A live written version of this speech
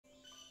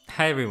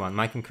Hi everyone,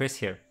 Mike and Chris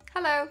here.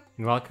 Hello.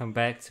 And welcome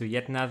back to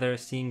yet another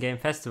Steam Game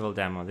Festival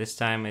demo. This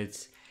time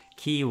it's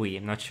KeyWe.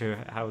 I'm not sure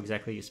how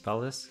exactly you spell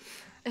this.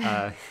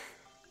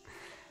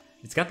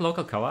 It's got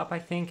local co-op, I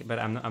think, but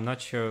I'm not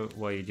sure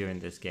what you do in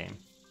this game.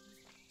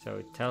 So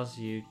it tells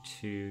you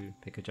to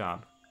pick a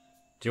job.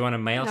 Do you want to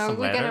mail some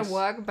we're letters? gonna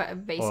work,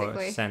 but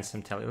basically. Or send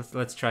some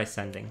let's try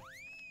sending.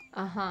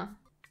 Are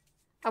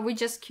we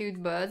just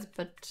cute birds,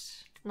 but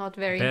not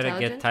very Better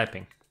intelligent? get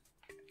typing.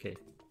 Okay.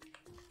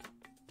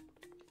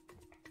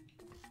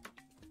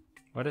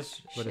 What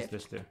does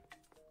this do?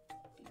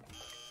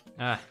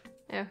 Ah.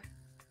 Oh.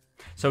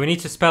 So we need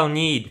to spell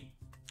need.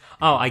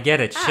 Oh, I get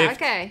it. Shift.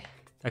 Okay.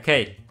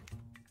 Okay.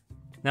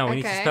 No, we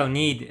need to Okay. spell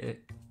need.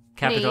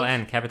 Capital Need.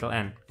 N. Capital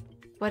N.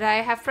 But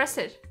I have pressed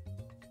it.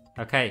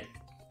 Okay.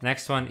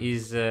 Next one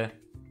is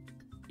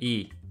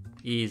E.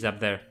 E is up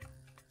there.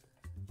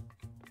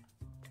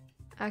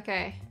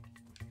 Okay.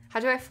 How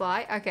do I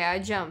fly? Okay, I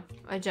jump.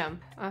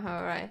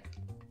 Right.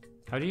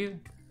 How do you?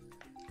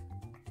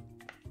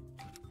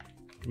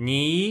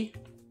 Ni.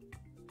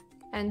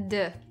 And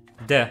D.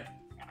 D.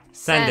 Send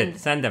Send. it.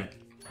 Send them.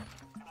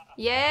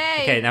 Yay!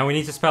 Okay, now we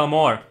need to spell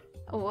more.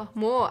 Oh,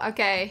 more.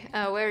 Okay.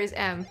 Where is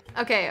M?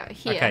 Okay,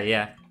 here. Okay,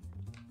 yeah.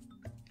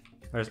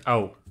 Where's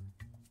O?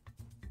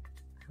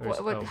 Where's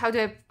What? O? How do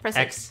I press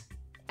X. it?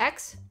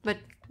 X? But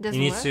doesn't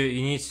You need work. to.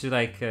 You need to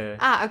like.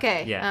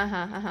 Okay.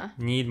 Yeah.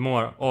 Need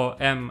more. O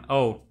M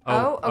O.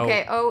 O.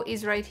 Okay. O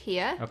is right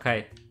here.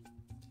 Okay.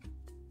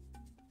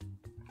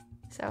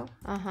 So.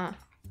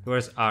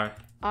 Where's R?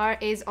 R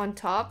is on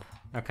top.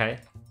 Okay.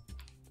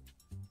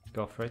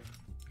 Go for it.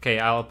 Okay,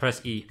 I'll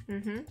press E.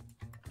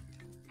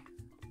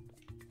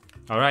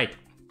 Alright,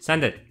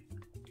 send it.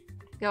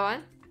 Go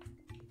on.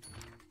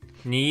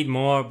 Need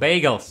more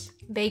bagels.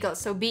 Bagel.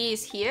 So B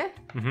is here.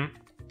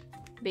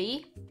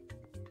 B.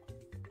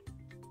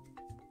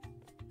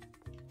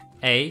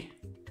 A.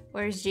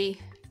 Where's G?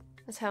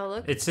 Let's have a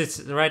look. It's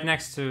right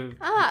next to...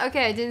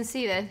 Okay, I didn't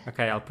see that.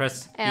 Okay, I'll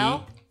press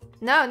L. E.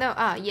 No,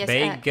 yes.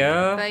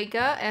 Bagel.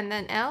 Bagel, and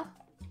then L.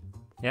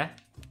 Yeah.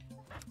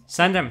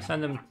 Send them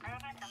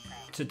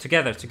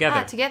together.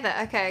 Together.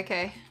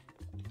 Okay.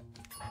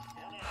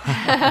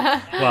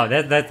 Wow,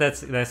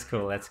 that's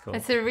cool. That's cool.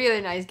 It's a really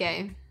nice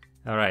game.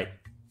 Alright.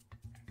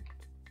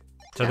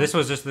 So Yeah. this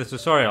was just the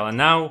tutorial, and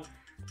now...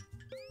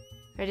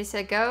 Ready,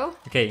 set, go.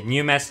 Okay,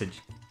 new message.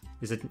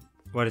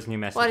 What is new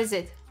message? What is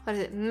it?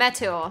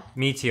 Meteor.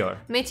 Meteor.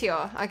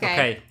 Meteor. Okay.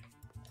 Okay.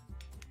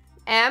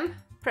 M.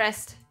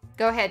 Pressed.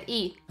 Go ahead.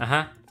 E.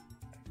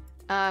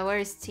 Where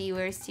is T?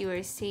 Where is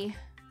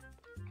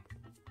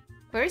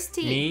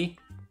T? Me.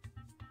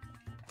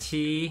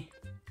 T.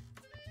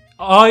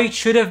 Oh, it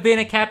should have been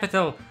a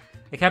capital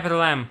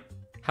M.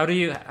 How do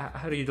you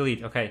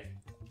delete? Okay.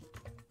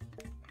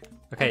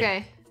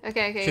 Okay.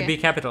 Should be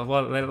capital.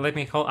 Well, let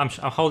me hold. I'm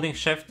holding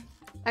Shift.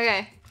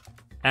 Okay.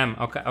 M.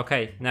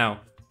 Okay. Now.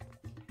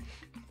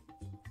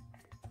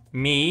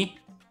 Me.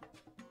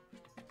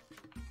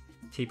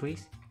 T,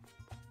 please.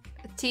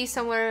 T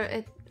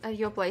somewhere at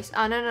your place.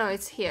 Oh no,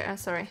 it's here.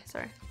 Sorry.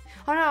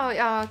 Oh no.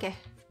 Oh, okay.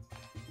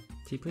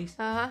 T, please.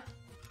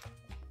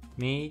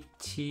 Me.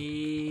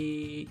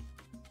 T.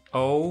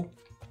 O.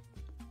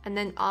 And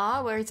then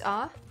R. Where is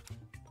R?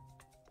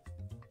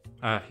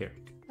 Here.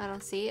 I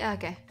don't see.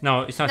 Okay.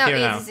 No, it's not here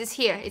now. It's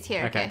here. It's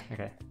here. Okay.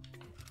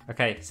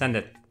 Okay, send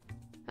it.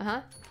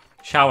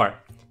 Shower.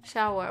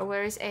 Shower.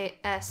 Where is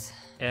S?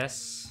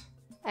 S.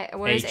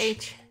 Where is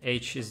H?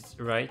 H is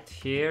right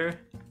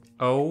here.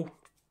 O.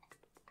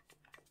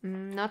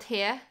 Not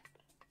here.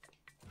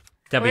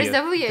 W. Where's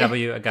W?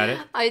 W, I got it.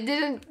 I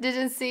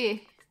didn't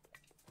see.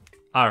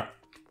 R.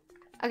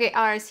 Okay,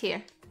 R is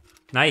here.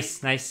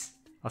 Nice.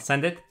 I'll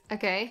send it.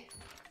 Okay.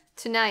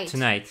 Tonight.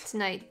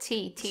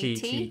 T.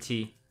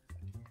 T.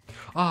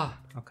 Ah,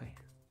 okay.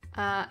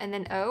 And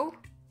then O.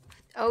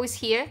 O is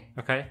here.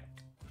 Okay.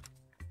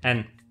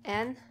 N.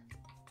 N.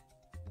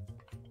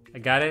 I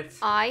got it.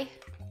 I.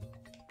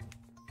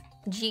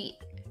 G.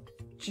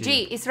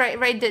 G is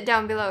right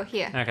down below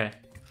here. Okay.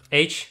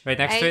 H right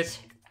next to it.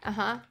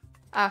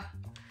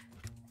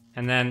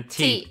 And then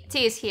T.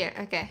 T is here.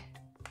 Okay.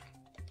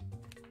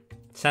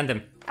 Send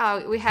them. Oh,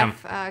 we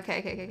have.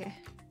 Okay.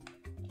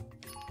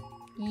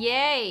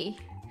 Yay!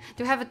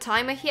 Do we have a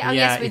timer here? Oh,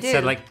 Yeah, yes, we do. it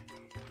said like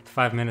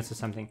 5 minutes or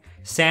something.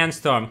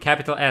 Sandstorm,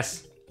 capital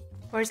S.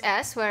 Where's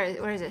S? Where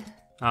is it?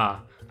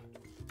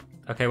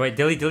 Okay, wait.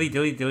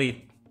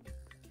 Delete.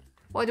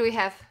 What do we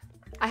have?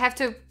 I have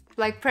to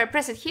like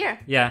press it here.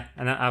 Yeah,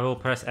 and then I will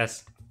press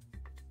S.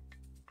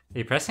 Are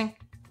you pressing?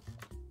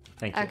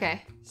 Thank you.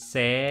 Okay.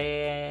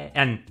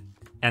 N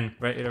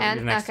right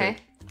next to okay.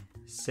 it.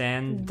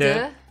 Send D.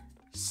 S.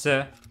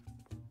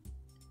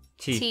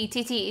 T.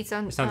 T. It's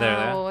on. It's not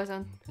there. Oh, it's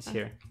on. It's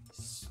here.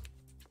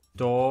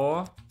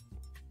 Storm.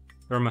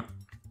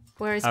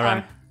 Where is Run.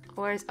 R?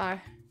 Where is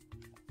R?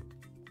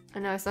 Oh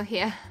no, it's not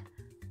here.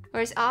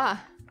 Where's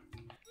R?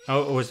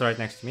 Oh, it was right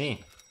next to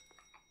me.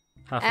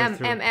 Halfway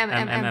through.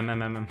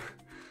 M.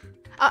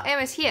 Oh, M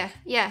is here.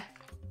 Yeah.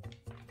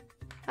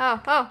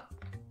 Oh.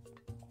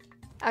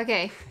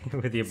 Okay.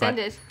 With your Send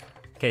butt. it.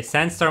 Okay,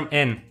 sandstorm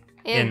in.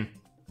 In.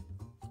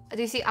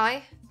 Do you see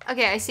I?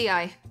 Okay, I see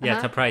I.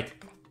 Yeah, top right.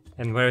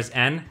 And where's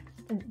N?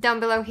 Down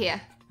below here.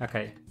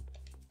 Okay.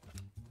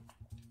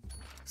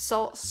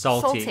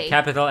 Salty.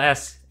 Capital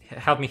S.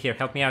 Help me here.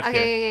 Help me out here.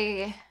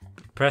 Okay.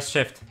 Press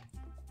shift.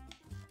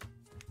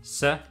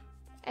 S. A.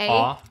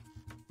 A.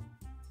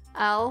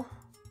 L.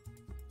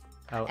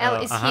 L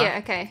is here.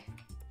 Okay.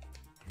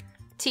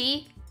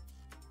 T.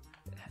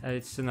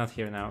 It's not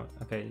here now.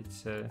 Okay,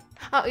 it's.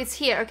 Oh, it's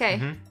here.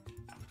 Okay.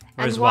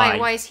 Where's and Y?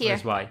 Y is here.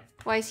 Where's Y?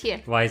 Y is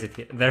here. Why is it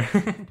here? There.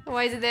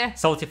 Why is it there?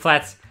 Salty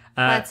flats.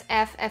 That's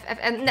F.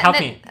 And help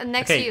me.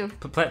 Next okay, to you.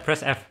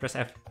 Press F. Press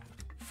F.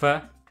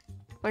 F.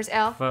 Where's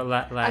L?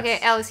 Okay,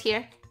 L is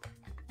here.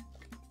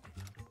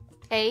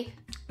 A.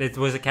 It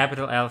was a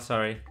capital L.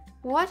 Sorry.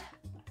 What?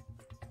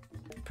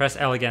 Press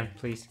L again,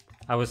 please.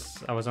 I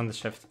was on the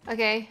shift.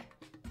 Okay.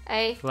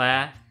 A.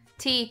 Flat.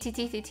 T.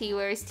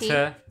 Where is T?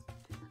 S.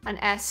 And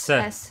S.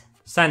 S.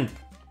 Send.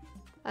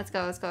 Let's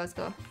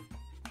go.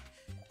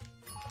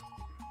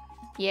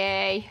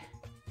 Yay.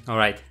 All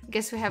right.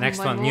 Guess we have next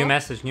one. more. New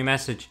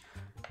message.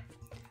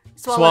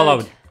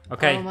 Swallowed.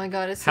 Okay. Oh my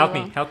god, it's so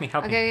long. Help me.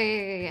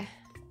 Okay.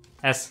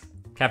 S.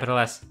 Capital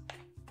S.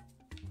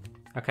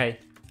 Okay.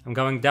 I'm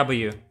going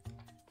W.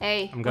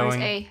 A. I'm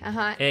going Where's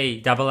A? A.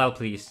 Double L,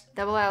 please.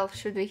 Double L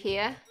should be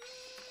here.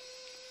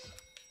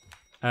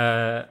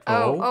 O.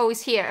 O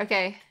is here.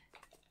 Okay.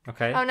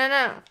 Okay. Oh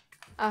no.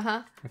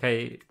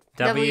 Okay.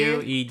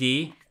 W. E.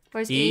 D.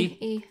 Where's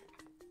E?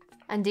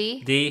 And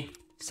D. D.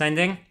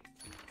 Sending.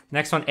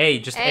 Next one A.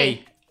 Just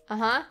A.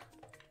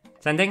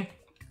 Sending.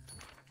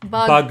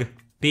 Bug.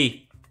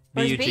 B.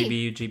 Where's B-U-G. B?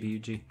 B-U-G.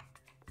 B-U-G.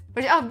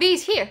 Oh, B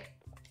is here.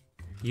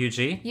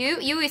 U-G.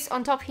 U is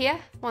on top here.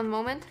 One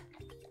moment.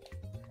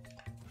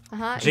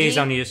 G is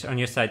on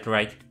your side,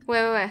 right?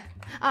 Where?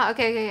 Ah,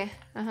 okay.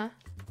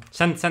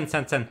 Send.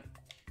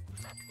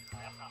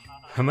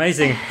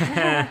 Amazing.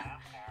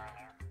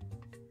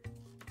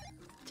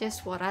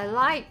 Just what I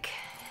like.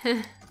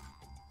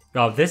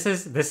 Oh, this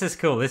is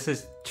cool. This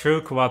is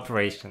true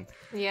cooperation.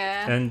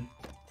 Yeah. And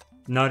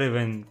not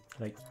even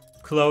like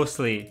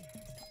closely,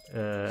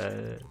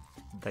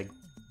 like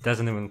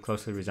doesn't even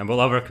closely resemble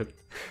Overcooked.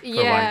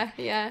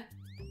 Yeah.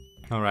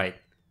 All right.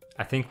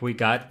 I think we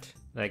got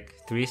like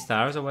 3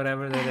 stars or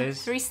whatever that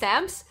is. 3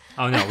 stamps?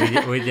 Oh no, we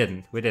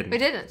didn't. We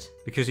didn't.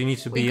 Because you need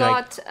to be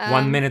like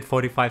 1 minute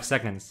 45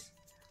 seconds.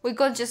 We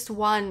got just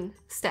 1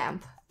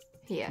 stamp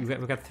here.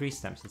 We got 3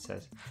 stamps, it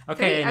says.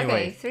 Okay,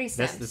 anyway. Okay, 3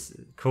 stamps. That's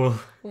cool.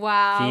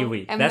 Wow.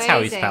 KeyWe. Amazing. That's how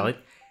you spell it.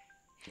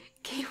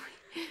 KeyWe.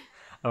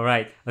 All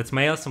right, let's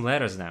mail some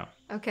letters now.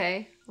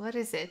 Okay, what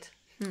is it?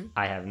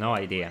 I have no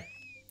idea.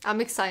 I'm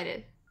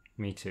excited.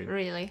 Me too.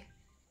 Really.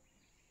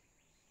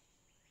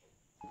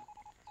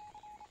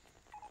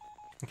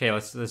 Okay,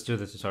 let's do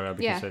the tutorial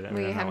because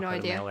we have no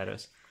idea. Mail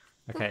letters.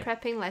 Okay.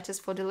 Prepping letters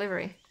for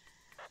delivery.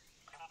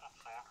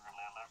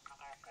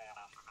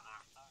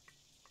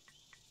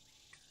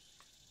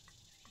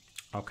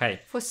 Okay.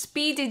 For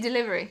speedy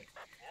delivery.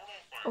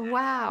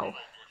 Wow.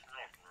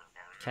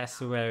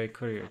 Cassowary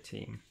courier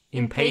team.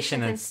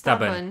 Impatient and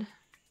stubborn.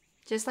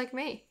 Just like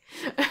me.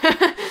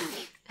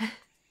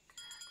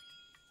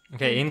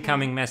 Okay,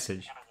 incoming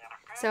message.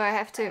 So I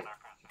have to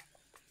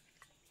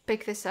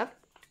pick this up.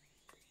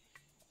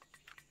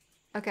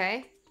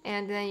 Okay,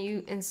 and then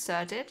you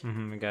insert it.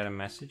 We got a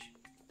message.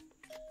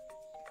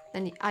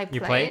 Then I play,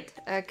 play it.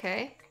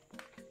 Okay.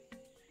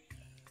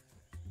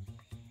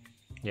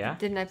 Yeah.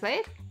 Didn't I play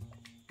it?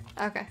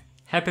 Okay.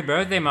 Happy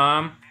birthday,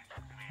 Mom.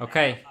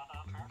 Okay.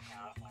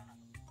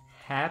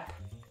 Hap.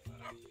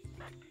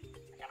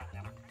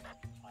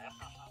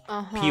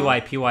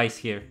 PY is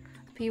here.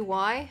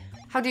 PY?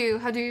 How do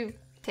you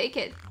take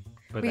it?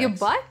 With your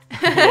butt?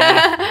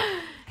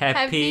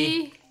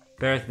 Happy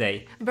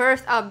birthday.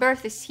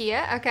 Birth is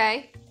here.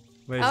 Okay.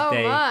 Where's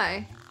day? Oh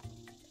my.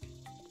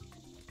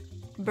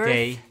 Birth.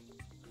 Day.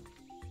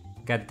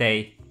 Got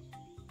day.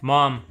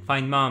 Mom,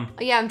 find mom.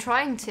 Yeah, I'm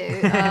trying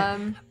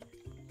to.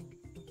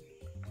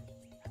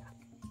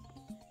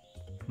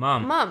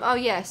 Mom. Mom. Oh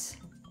yes.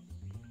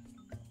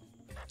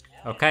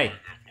 Okay.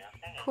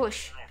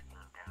 Push.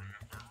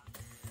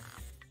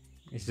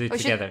 Let's do it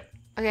together.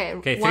 Okay.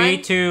 Okay.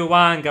 3, 2,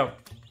 1, go.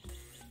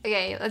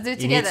 Okay, let's do it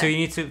together. You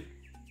need to.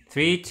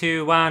 3,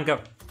 2, 1,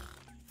 go.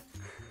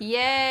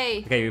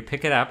 Yay! Okay, you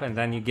pick it up and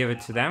then you give it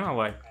to them or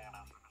what?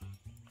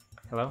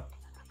 Hello?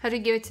 How do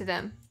you give it to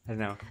them? I don't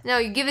know. No,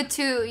 you give it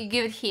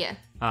here.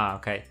 Ah,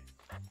 okay.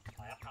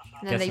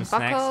 And then Get some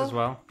snacks as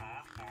well.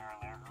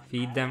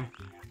 Feed them.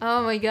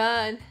 Oh my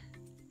god.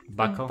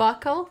 Buckle.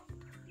 Buckle?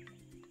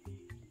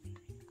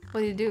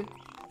 What do you do?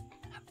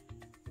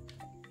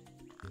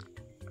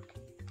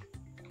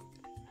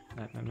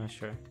 I'm not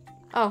sure.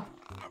 Oh,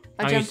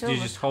 I jumped over. You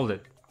just hold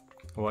it.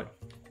 What?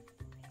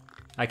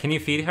 Can you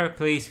feed her?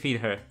 Please feed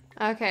her.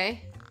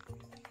 Okay.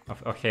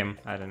 Or him.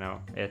 I don't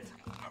know. It.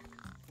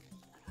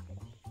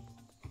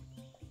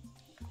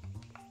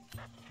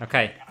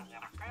 Okay.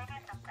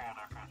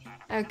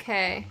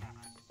 Okay.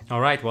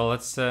 All right. Well,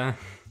 let's.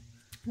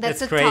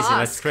 That's crazy. Task.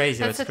 That's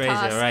crazy. That's crazy.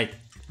 Task. All right.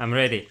 I'm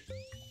ready.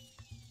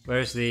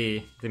 Where's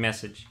the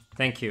message?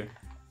 Thank you.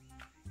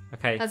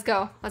 Okay. Let's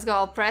go. Let's go.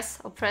 I'll press.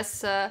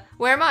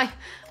 Where am I?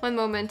 One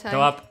moment.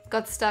 Go up.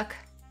 Got stuck.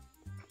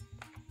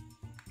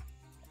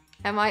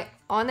 Am I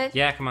on it?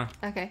 Yeah, come on.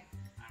 Okay.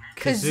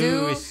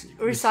 Kazoo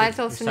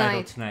recital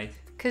tonight.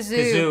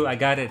 Kazoo, I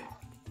got it.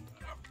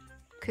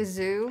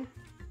 Kazoo.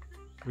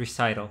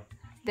 Recital.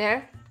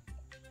 There.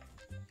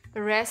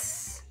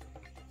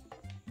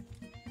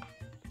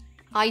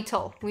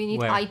 Ital. We need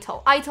Where?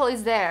 Ital. Ital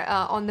is there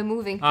on the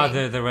moving thing. Oh,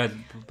 the red.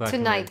 Black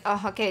Tonight.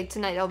 Oh, okay.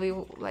 Tonight. I'll be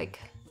like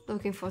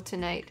looking for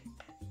tonight.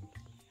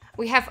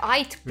 We have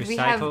it.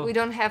 Recital? We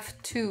don't have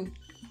two.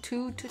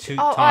 Oh,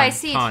 ton, I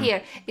see ton. it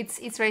here.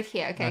 It's right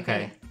here.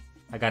 Okay.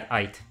 I got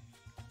it.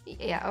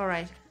 Yeah. All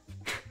right.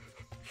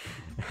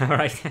 All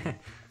right.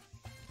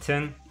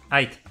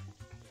 Tonight.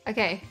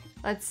 Okay.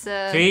 Let's.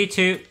 3,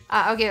 2.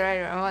 Okay.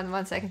 Right.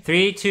 One second.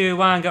 3, 2,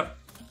 1, go.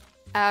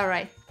 All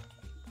right.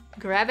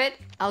 Grab it.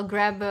 I'll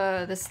grab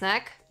the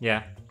snack.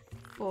 Yeah.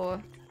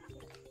 For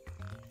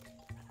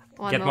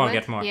one Get moment. more.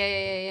 Get more.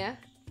 Yeah.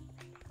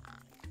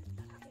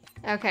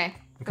 Okay.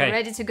 Okay. We're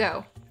ready to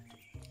go.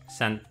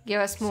 Send. Give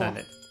us more. Send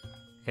it.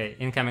 Okay.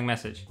 Incoming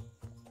message.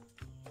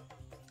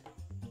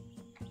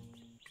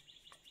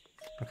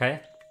 Okay.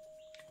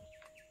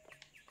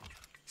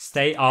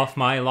 Stay off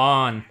my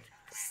lawn.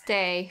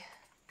 Stay.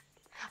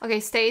 Okay.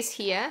 Stay is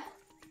here.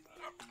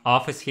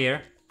 Off is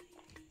here.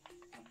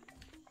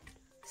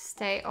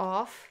 Stay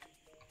off.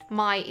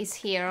 My is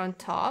here on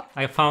top.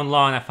 I found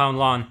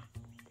lawn.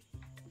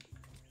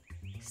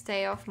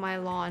 Stay off my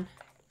lawn.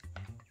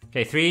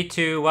 Okay, 3,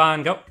 2,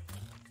 1, go.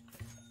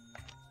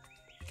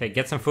 Okay,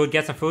 get some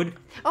food.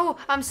 Oh,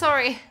 I'm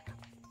sorry.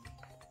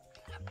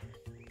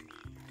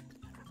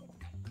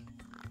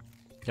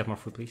 Get more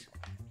food, please.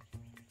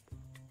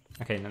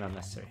 Okay, no, not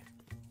necessary.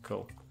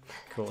 Cool.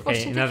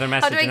 Okay, another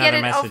message. How do I get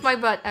it off my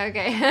butt?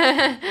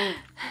 Okay.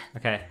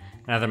 Okay,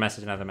 another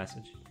message.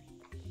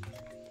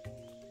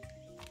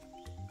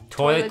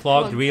 Toilet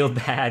clogged real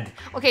bad.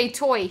 Okay,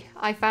 toy.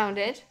 I found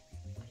it.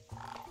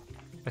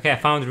 Okay, I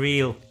found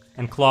real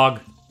and clog.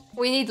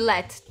 We need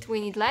let.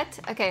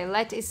 Okay,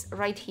 let is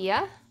right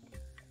here.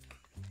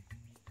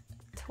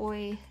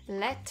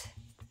 Toilet.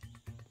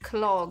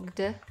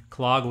 Clogged.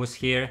 Clog was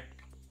here.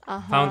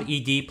 Found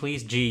ED,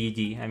 please.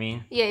 GED, I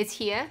mean. Yeah, it's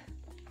here.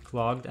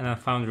 Clogged, and I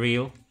found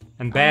real.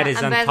 And bad is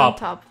on bad top. on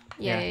top.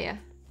 Yeah.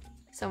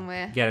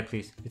 Somewhere. Get it,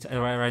 please. It's right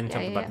on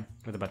top of the button.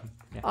 Yeah. With the button.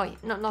 Yeah. Oh,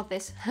 not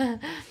this.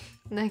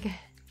 Okay.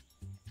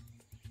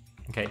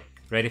 Okay,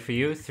 ready for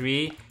you.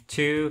 3,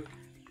 2,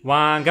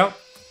 1, go.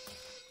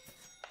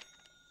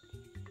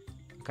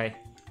 Okay.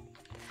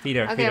 Feed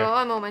her. Okay, well,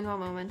 one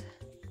moment.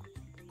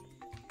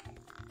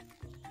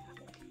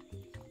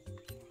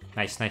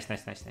 Nice.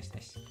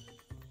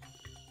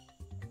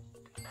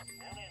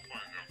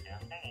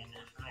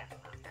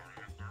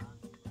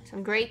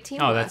 Some great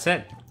teamwork. Oh, that's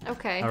it.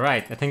 Okay. All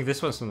right. I think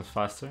this one was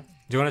faster.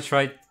 Do you want to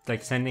try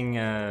like sending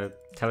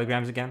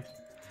telegrams again?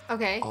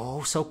 Okay.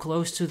 Oh, so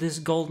close to this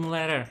golden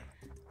letter.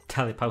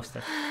 Telepost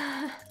it.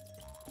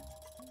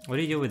 What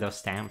do you do with those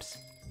stamps?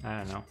 I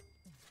don't know.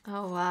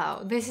 Oh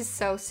wow, this is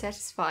so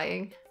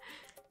satisfying.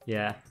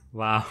 Yeah.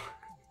 Wow.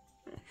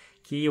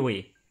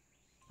 KeyWe.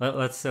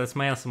 Let's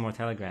mail some more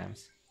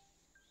telegrams.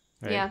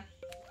 Right? Yeah.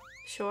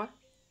 Sure.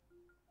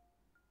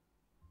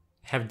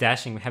 We have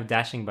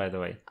dashing, by the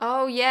way.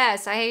 Oh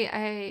yes,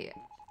 I.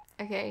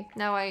 Okay,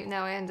 now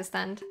I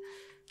understand.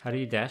 How do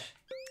you dash?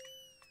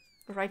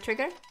 Right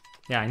trigger.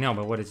 Yeah, I know,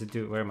 but what does it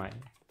do? Where am I?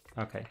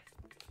 Okay.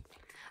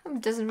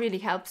 Doesn't really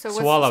help. So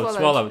swallowed. what's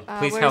Swallowed.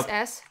 Please where's help.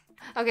 S?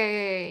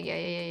 Okay,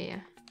 yeah.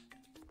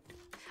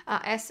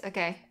 S.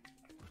 Okay.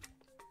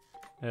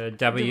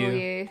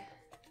 W.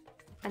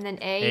 And then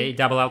A.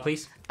 Double L,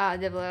 please.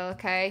 Double L.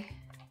 Okay.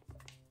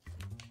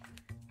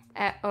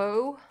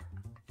 O.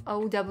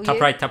 O W.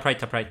 Top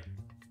right.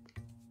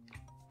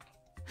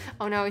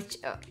 Oh no. It's,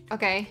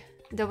 okay.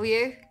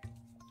 W.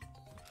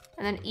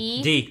 And then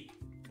E. D.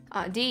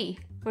 D.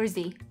 Where's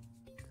D?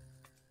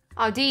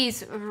 Oh, D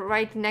is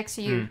right next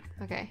to you.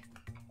 Okay.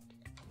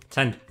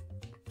 Send.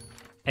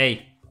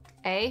 A.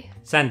 A.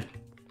 Send.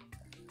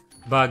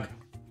 Bug.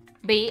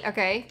 B.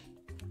 Okay.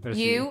 Where's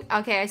U. the-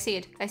 Okay, I see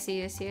it. I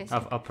see.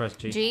 I'll press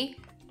G. G.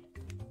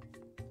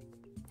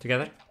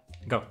 Together.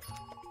 Go.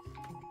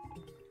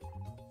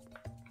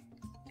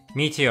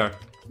 Meteor.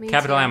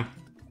 Capital M.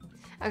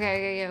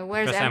 Okay.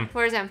 Where's Press M? M.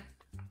 Where's M?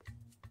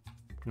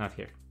 Not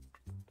here.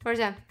 Where's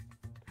M?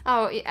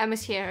 Oh, M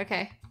is here.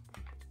 Okay.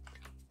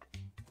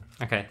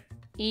 Okay.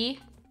 E.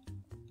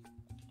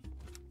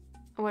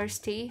 Where's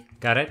T?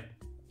 Got it.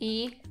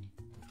 E.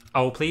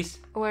 O, please.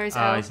 Where's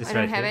O? Is this I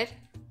don't right have here? it.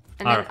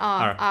 And R, then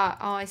R. R.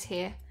 R is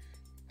here.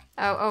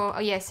 Oh,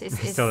 yes, it's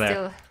Still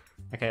there.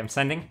 Okay, I'm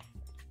sending.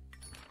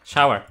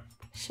 Shower.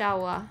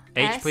 Shower.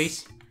 H, S.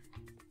 please.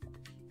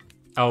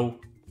 O.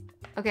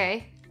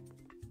 Okay.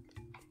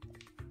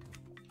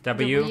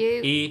 W.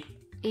 W. E.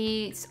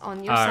 E's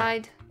on your R.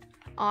 side.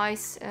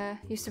 I's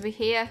used to be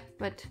here,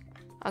 but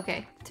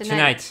okay.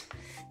 Tonight.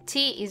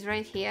 T is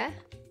right here.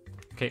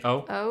 Okay,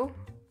 O. O.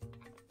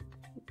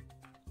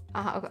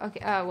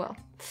 Okay. Well.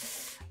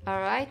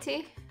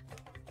 Alrighty.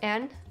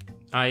 N.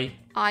 I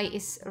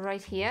is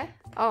right here.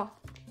 Oh.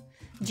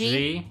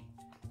 G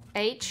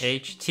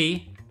H.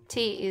 T.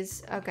 T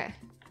is okay.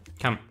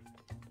 Come.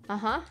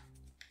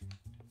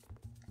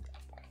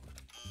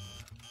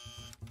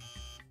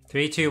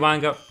 3, 2, 1,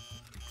 go.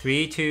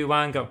 3, 2,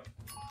 1, go.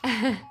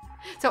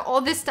 So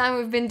all this time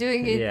we've been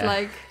doing it Yeah.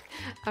 like,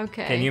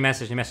 okay. Okay, new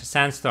message.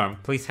 Sandstorm.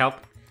 Please help.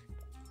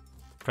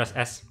 Press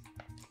S.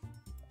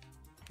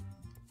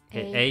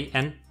 Okay, A,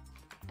 N.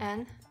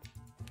 N.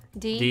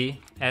 D.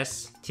 D,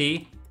 S,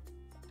 T.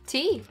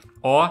 T.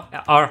 Or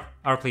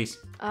R, please.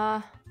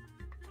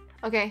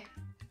 Okay.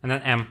 And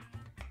then M.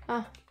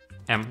 Oh.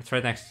 M, it's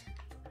right next.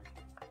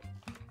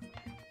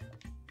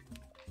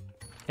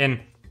 N,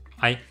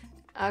 I.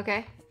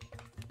 Okay.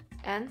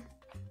 N.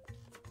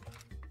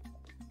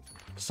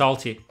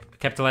 Salty.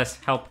 Capital S,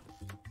 help.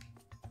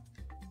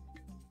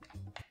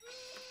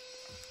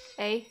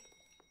 A.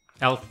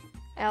 L.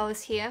 L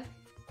is here.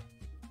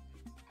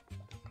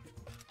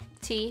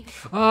 T.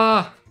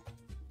 Ah.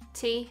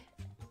 T.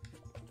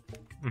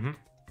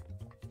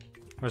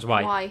 Where's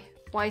Y? Y.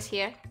 Y is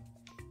here.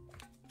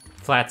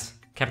 Flats.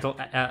 Capital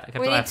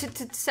We need F.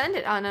 to send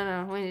it. Oh,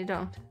 no, we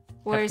don't.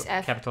 Where is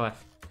F? Capital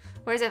F.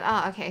 Where's F?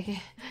 Ah,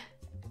 okay.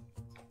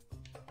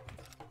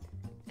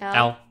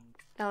 L.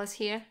 L is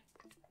here.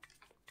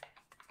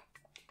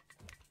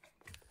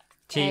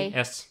 T, A.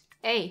 S.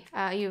 A.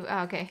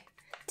 Okay.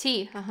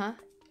 T.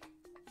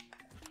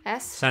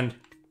 S. Send.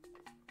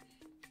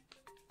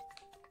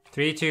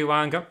 3, 2,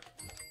 1, go.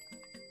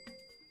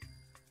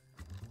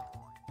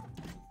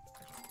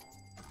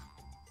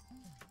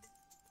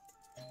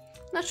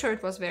 Not sure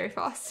it was very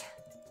fast.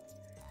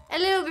 A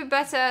little bit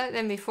better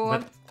than before.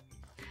 But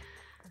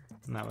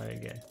not very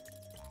good.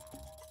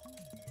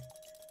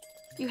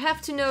 You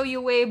have to know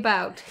your way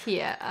about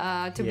here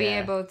to be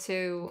Yeah. able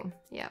to,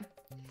 yeah.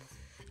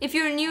 If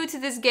you're new to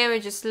this game, you're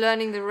just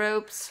learning the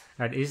ropes.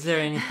 Alright, is there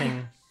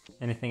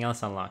anything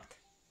else unlocked?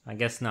 I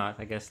guess not.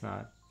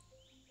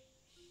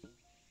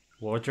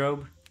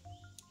 Wardrobe?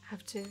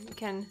 You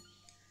can.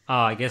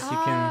 Oh, I guess you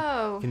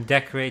can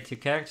decorate your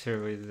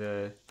character with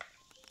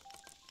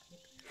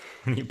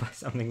when you buy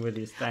something with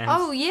your stamps.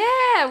 Oh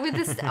yeah, with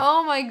this.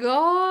 Oh my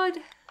god!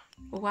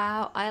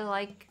 Wow, I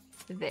like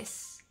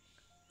this.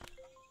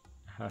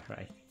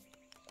 Alright.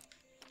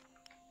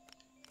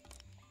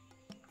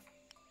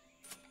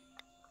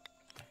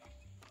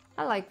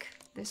 I like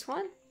this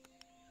one.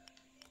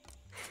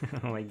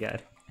 Oh my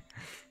god.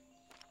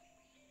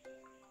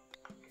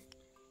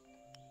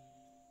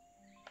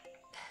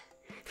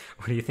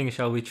 What do you think?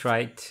 Shall we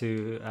try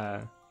to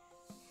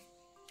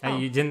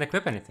you didn't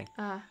equip anything.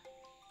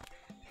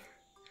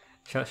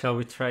 Shall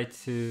we try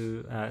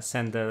to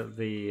send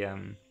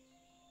the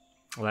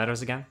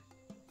letters again?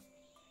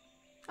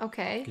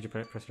 Okay. Could you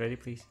press ready,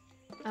 please?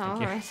 Oh,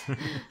 alright.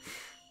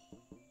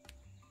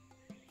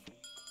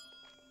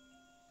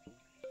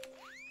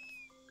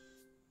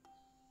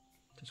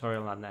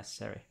 Tutorial not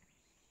necessary.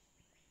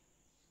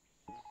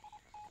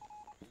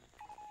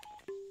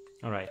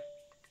 Alright.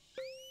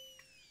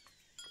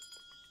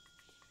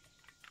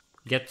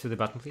 Get to the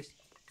button, please.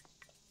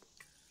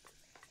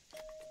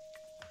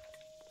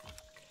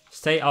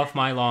 Stay off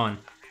my lawn.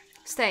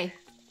 Stay.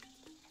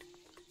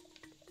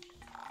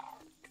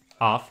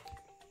 Off.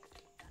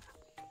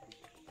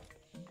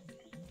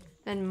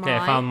 Then my. Okay,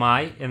 I found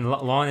my, and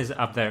lawn is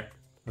up there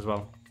as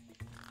well.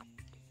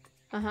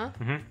 Oh,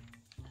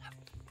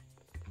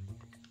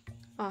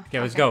 okay,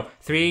 let's go.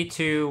 3,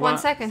 2, 1. 1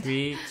 second.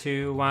 3,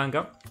 2, 1,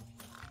 go.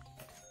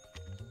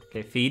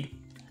 Okay, feed.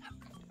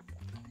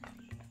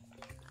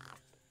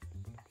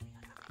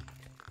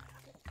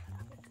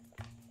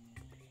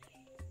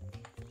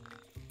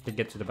 Did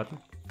get to the button.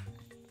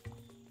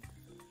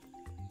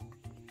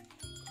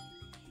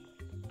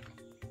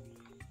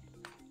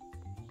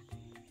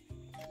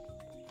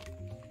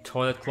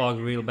 Toilet clog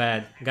real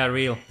bad. Got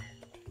real.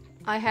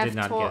 I have Did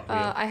not get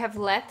real. I have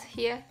let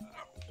here.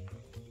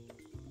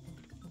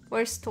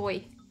 Where's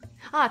toy?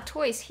 Ah,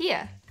 toy is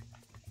here.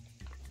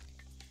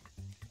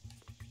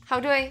 How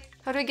do I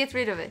get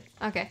rid of it?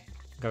 Okay.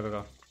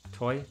 Go.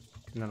 Toy,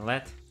 and then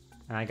let,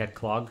 and I got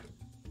clog.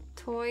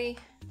 Toy.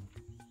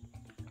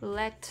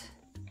 Let.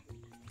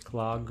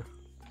 Clog.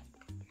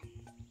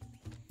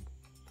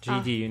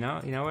 GD, you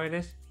know where it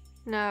is?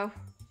 No.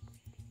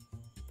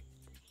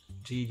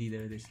 GD,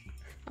 there it is.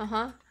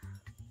 Uh-huh.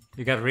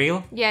 You got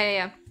real?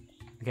 Yeah.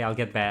 Okay, I'll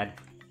get bad.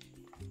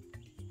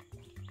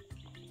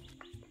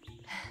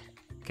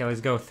 Okay, let's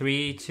go.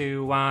 3,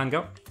 2, 1,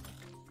 go.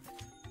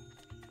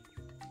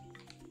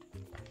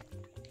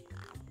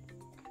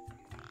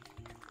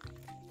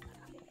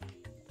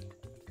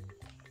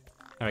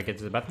 Alright, get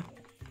to the button.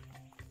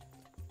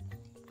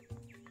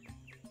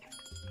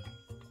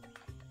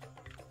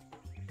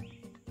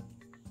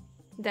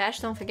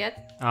 Dash, don't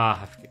forget.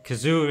 Ah,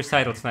 kazoo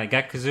recital tonight.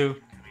 Got kazoo.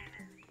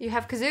 You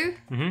have kazoo?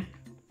 Mm-hmm.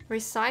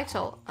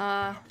 Recital.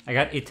 I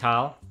got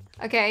ital.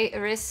 Okay,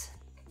 Riz.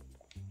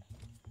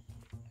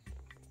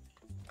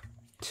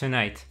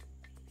 Tonight.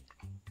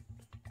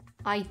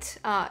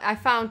 I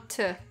found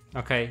t.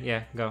 Okay,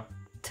 yeah, go.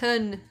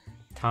 Ton.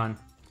 Ton.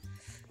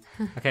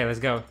 Okay, let's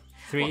go.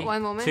 3,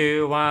 One moment.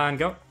 2, 1,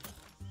 go.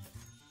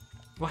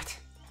 What?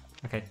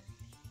 Okay.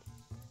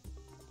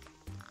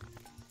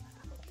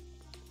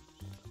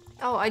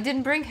 Oh, I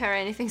didn't bring her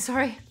anything,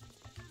 sorry.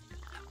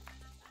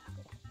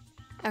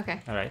 Okay.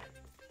 Alright.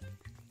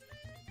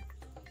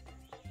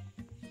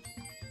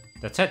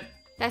 That's it.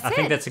 That's I it.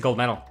 think that's a gold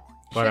medal.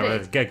 Whatever,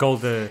 it? get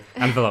gold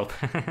envelope.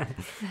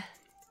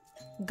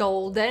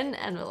 Golden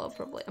envelope,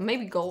 probably. Or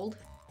maybe gold.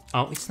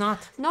 Oh, it's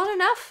not. Not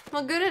enough.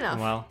 Not good enough.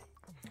 Well.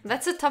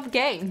 That's a tough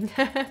game.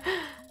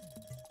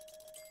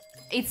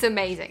 It's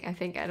amazing, I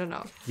think. I don't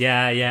know.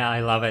 Yeah, I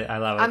love it. I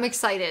love it. I'm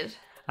excited.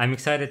 I'm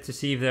excited to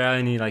see if there are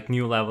any like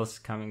new levels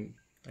coming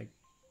like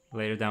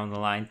later down the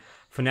line.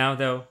 For now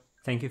though,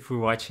 thank you for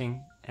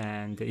watching,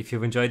 and if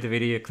you've enjoyed the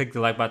video, click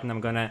the like button.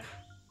 I'm gonna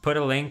put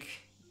a link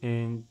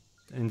in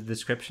the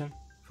description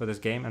for this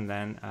game, and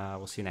then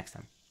we'll see you next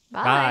time.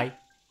 Bye. Bye.